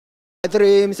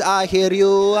Dreams, I hear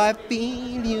you, I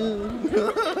feel you.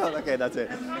 Okay, that's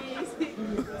it.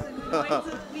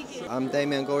 I'm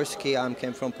Damian Gorski. I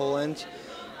came from Poland.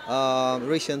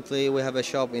 Recently, we have a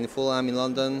shop in Fulham in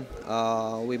London.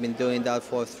 We've been doing that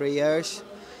for 3 years.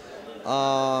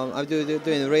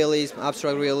 Doing realism,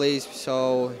 abstract realism.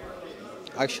 So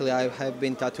actually, I have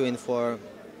been tattooing for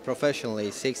professionally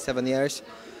 6, 7 years.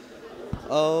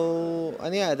 Oh,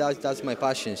 and yeah, that's my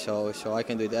passion. So I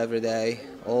can do it every day,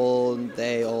 all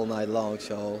night long.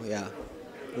 So yeah,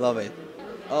 love it.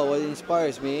 Oh, what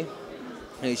inspires me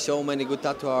is so many good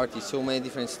tattoo artists, so many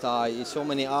different styles, so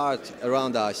many art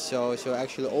around us. So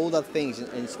actually, all that things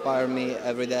inspire me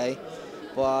every day.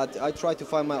 But I try to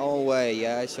find my own way.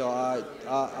 Yeah. So uh,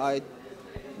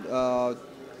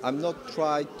 I'm not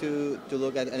trying to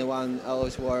look at anyone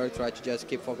else's work. Try to just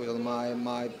keep focused on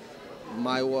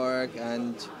my work,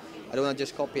 and I don't want to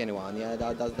just copy anyone. Yeah,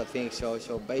 that's the thing.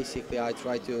 So basically, I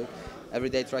try to every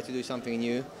day try to do something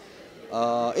new.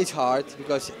 It's hard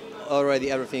because already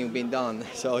everything been done.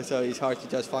 So it's hard to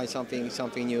just find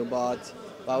something new. But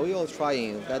we all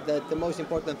trying. But the most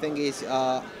important thing is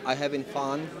I having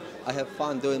fun. I have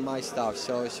fun doing my stuff.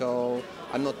 So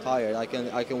I'm not tired.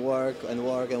 I can work and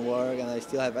work and work, and I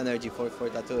still have energy for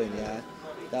tattooing.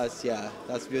 That's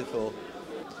beautiful.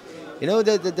 You know,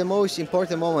 the most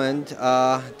important moment,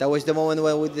 that was the moment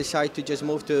when we decided to just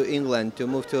move to England, to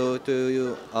move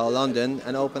to London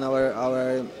and open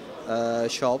our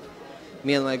shop.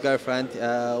 Me and my girlfriend,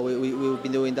 we've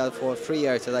been doing that for 3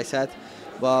 years, as I said.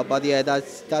 But yeah,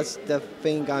 that's the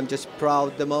thing I'm just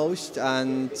proud the most,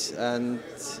 and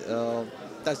that's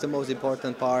the most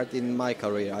important part in my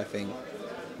career, I think.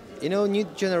 You know, new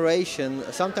generation,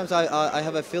 sometimes I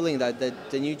have a feeling that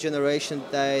the new generation,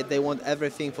 they want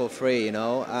everything for free, you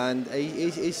know, and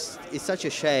it's such a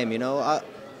shame, you know.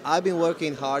 I've been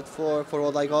working hard for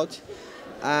what I got,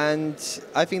 and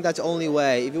I think that's the only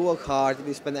way. If you work hard, if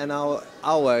you spend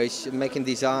hours making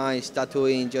designs,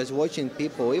 tattooing, just watching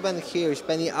people, even here,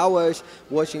 spending hours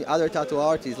watching other tattoo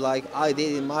artists like I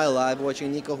did in my life,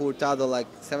 watching Nico Hurtado like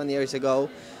 7 years ago.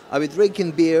 I've been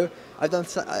drinking beer. I've done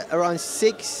around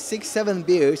seven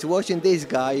beers watching this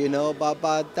guy, you know.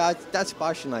 But that's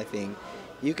passion, I think.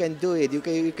 You can do it. You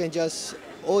can just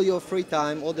all your free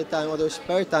time, all the time, all the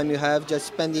spare time you have, just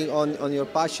spending on your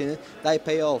passion, that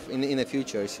pay off in the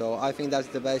future. So I think that's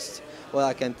the best what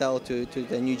I can tell to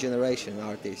the new generation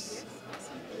artists.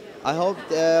 I hope.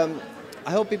 I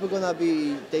hope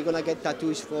they're gonna get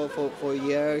tattoos for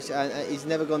years, and it's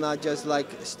never gonna just like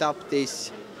stop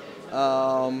this.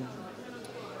 Um,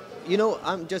 you know,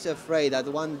 I'm just afraid that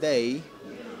one day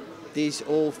this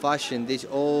old fashioned, this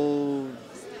old,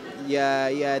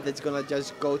 yeah, that's gonna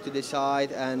just go to the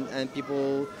side, and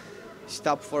people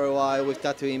stop for a while with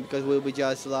tattooing because we'll be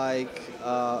just like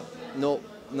not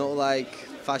like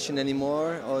fashion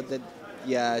anymore, or that,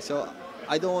 yeah. So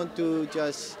I don't want to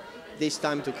just this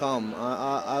time to come.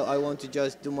 I want to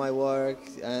just do my work,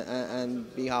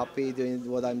 and be happy doing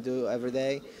what I'm do every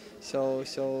day. So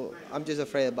I'm just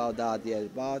afraid about that, yeah.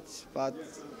 But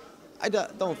I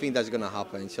don't think that's gonna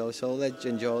happen. So let's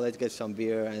enjoy. Let's get some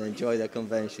beer and enjoy the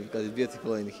convention because it's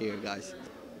beautiful in here, guys.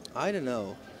 I don't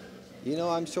know. You know,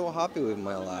 I'm so happy with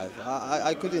my life.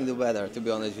 I couldn't do better, to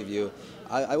be honest with you.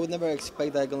 I would never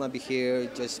expect that I'm gonna be here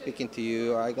just speaking to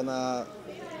you, or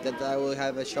that I will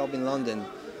have a shop in London.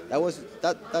 That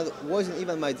wasn't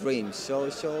even my dream.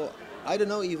 So I don't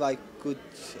know if I could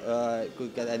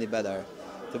get any better,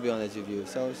 to be honest with you.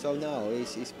 So no,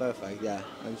 it's perfect. Yeah,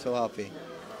 I'm so happy.